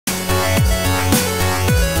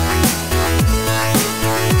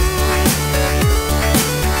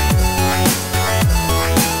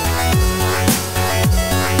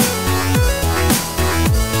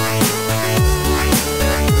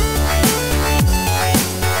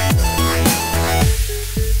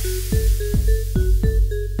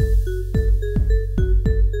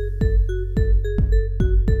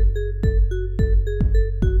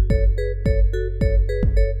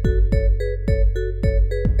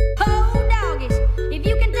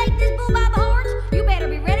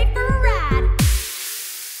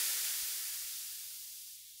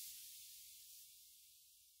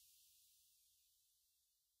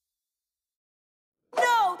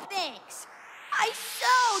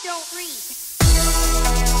don't read.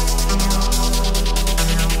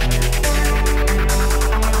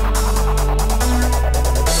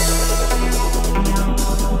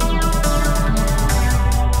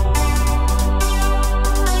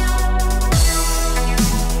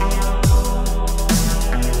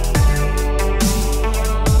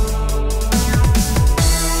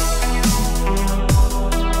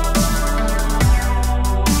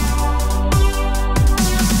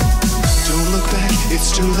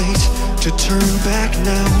 It's too late to turn back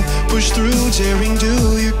now. Push through, daring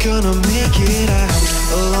do, you're gonna make it out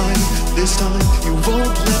alive. This time you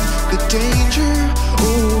won't let the danger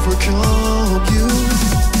overcome you.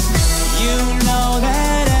 You know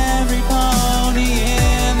that every pony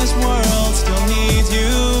in this world still needs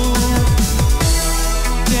you.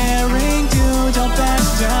 Daring do, don't back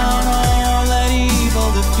down or let evil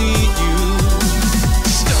defeat you.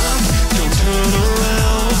 Stop, don't turn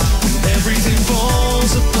around when everything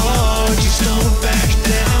falls apart. Just don't back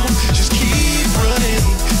down, just keep running,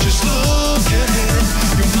 just look ahead.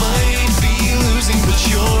 You might be losing, but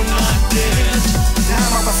you're not dead. Now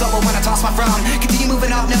I'm up a solo when I toss my frown. Continue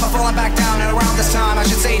moving up, never falling back down. And around this time I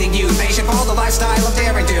should say to you, they should follow the lifestyle of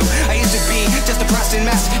daring do. I used to be just depressed and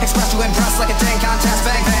messed, expressed to impress like a dang contest.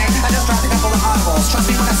 Bang bang, I just dropped a couple of audibles. Trust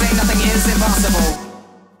me when I say nothing is impossible.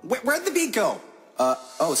 Where'd the beat go?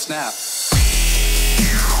 Oh snap.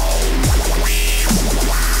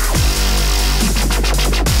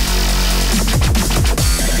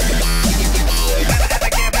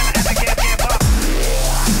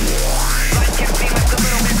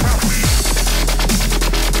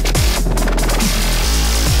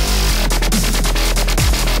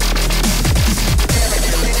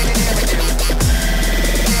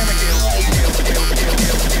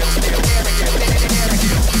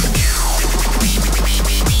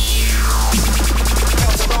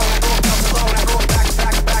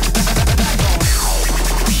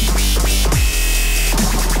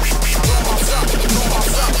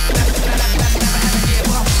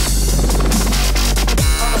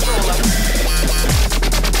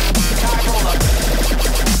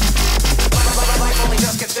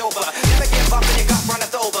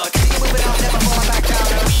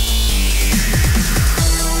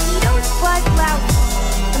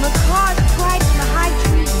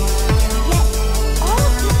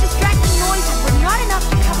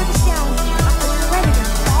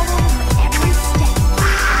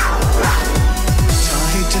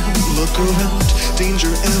 Around,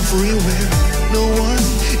 danger everywhere. No one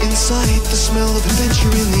in sight, the smell of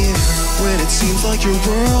adventure in the air. When it seems like your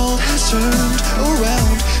world has turned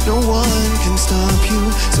around, no one can stop you,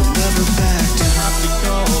 so never back down.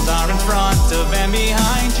 Obstacles are in front of and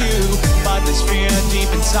behind you, but this fear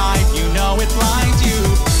deep inside, you know it blinds you.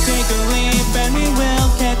 Take a leap and we will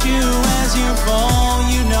catch you as you fall.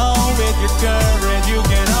 You know with your courage you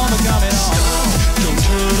can overcome it all. Stop, don't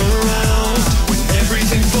turn around when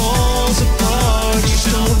everything falls apart.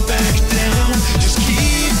 Just don't back down, just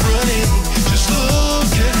keep running, just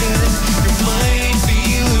look ahead. You might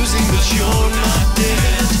be losing, but you're not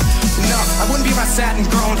dead. No, I wouldn't be where I sat and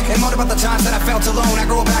groaned and moaned about the times that I felt alone. I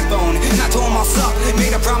grew a backbone and I told myself,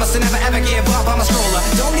 made a promise to never ever give up. I'm a stroller,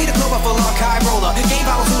 don't need a clover for luck, high roller. Game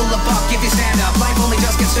bottles full of buck if you stand up. Life only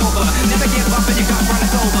just gets silver. Never give up and you got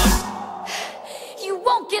running over. You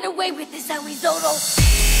won't get away with this, Arizona.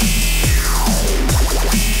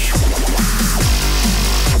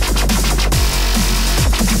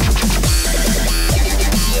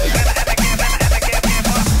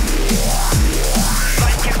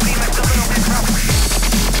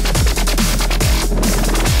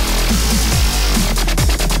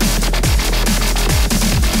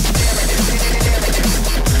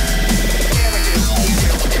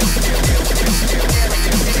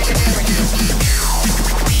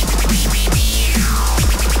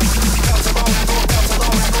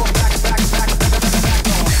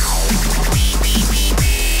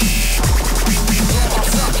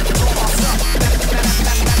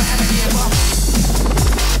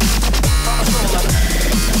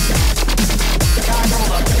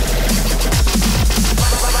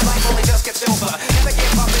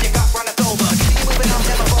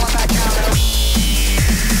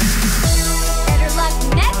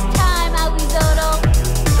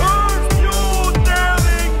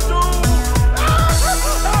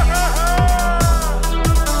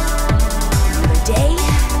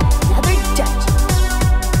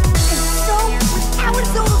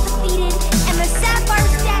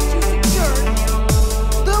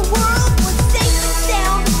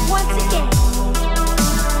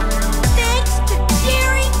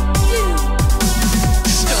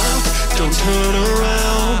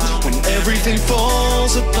 Everything falls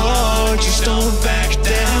falls apart, just don't back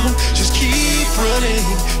down. Just keep running,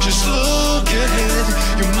 just look ahead.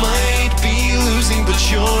 You might be losing,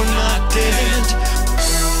 but you're not dead.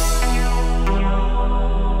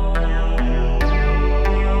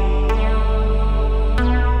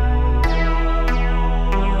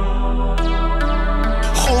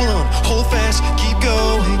 Hold on, hold fast, keep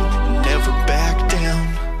going, never back down.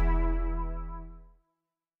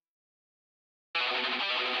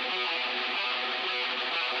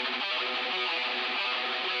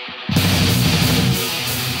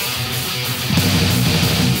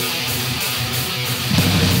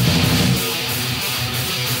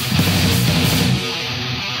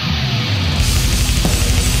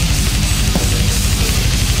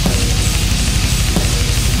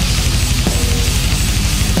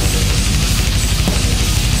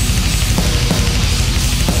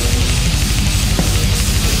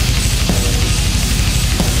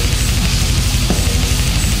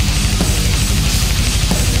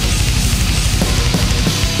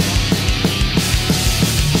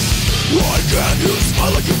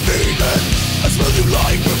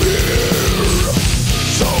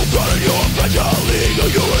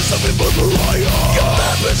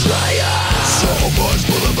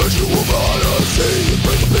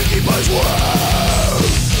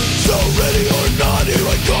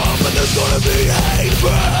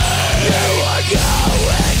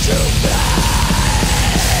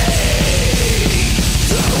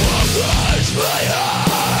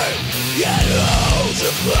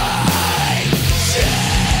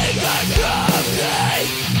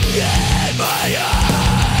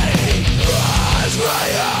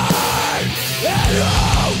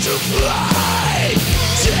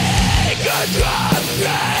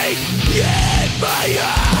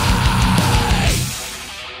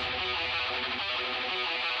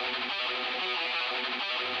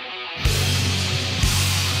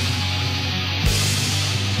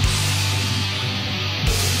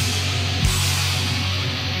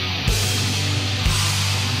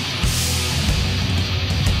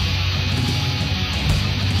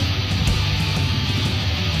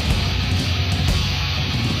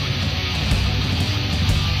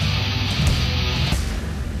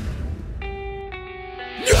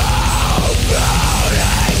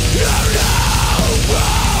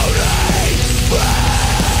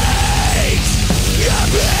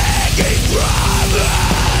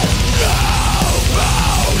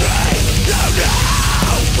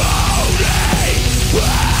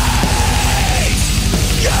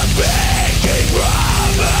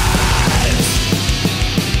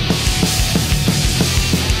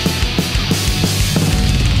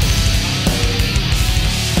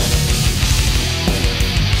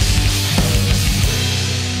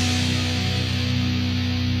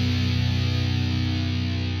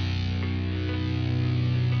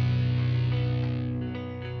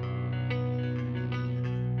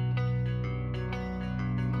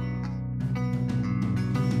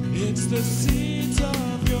 It's the seeds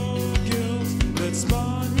of your guilt that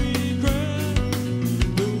spawn regret.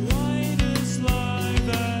 The whitest lie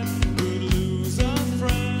that could lose a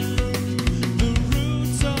friend. The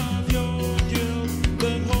roots of your guilt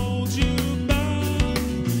that hold you back.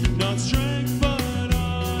 Not strength but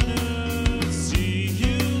honesty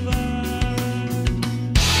you lack.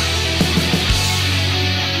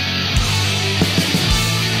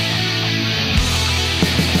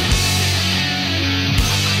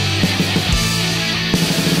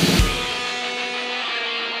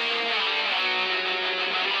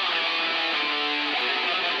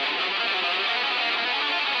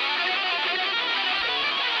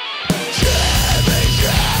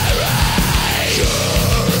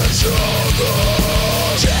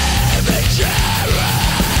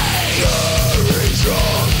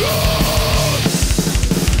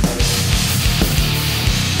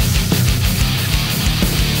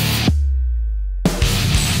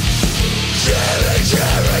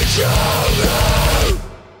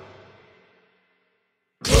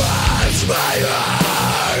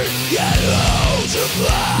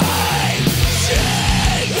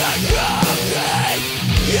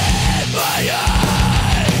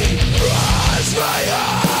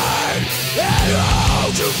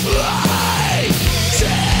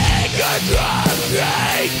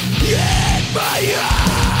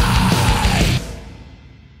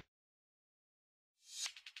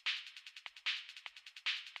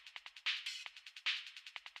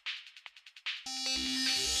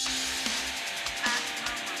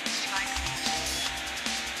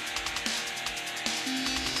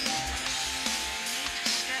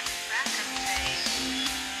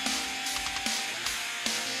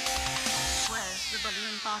 Where's the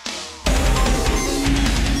balloon party?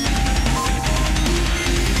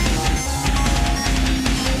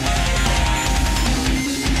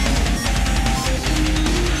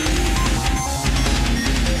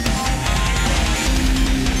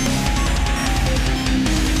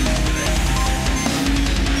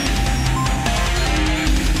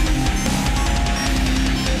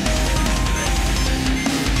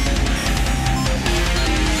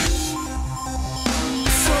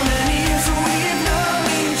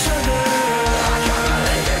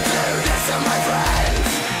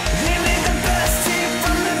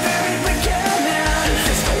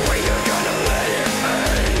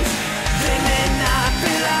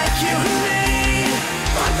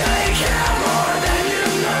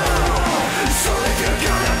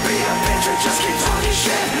 just keep talking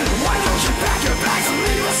shit. Why don't you pack your bags and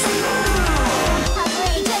leave us alone? I'm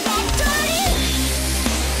ready to get dirty.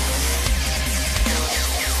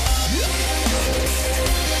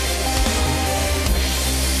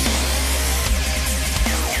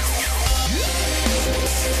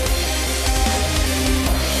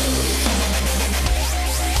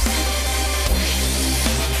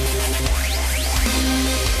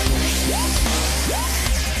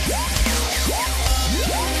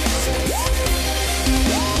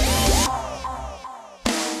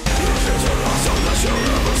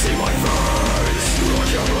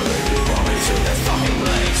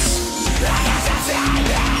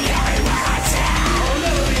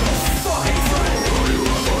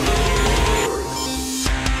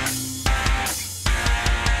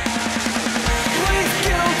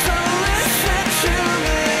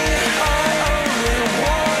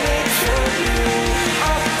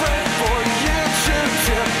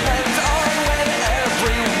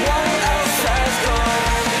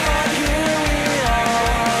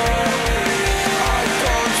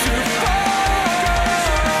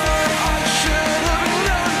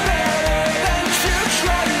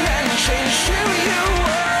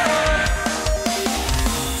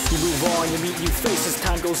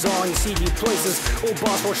 On, you see new places. Old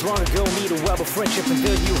boss watched long ago, meet a web of friendship and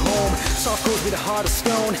build you home. Soft goes with a heart of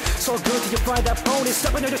stone. So good till you find that pony.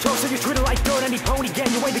 Stepping on your toes so you treat it like dirt. Any pony gang,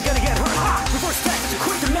 you ain't gonna get hurt. Ha! Reverse tactics, you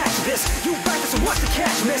quick to match this. You practice and watch the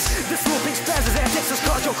catch miss. This little thing spasms antics has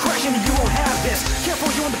caused your crashing and you won't have this. Careful,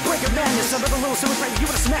 you on the brink of madness. Another little silly threat, you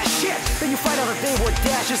wanna smash shit. Then you find out that they were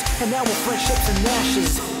dashes, and now we're friendships and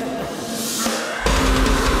ashes.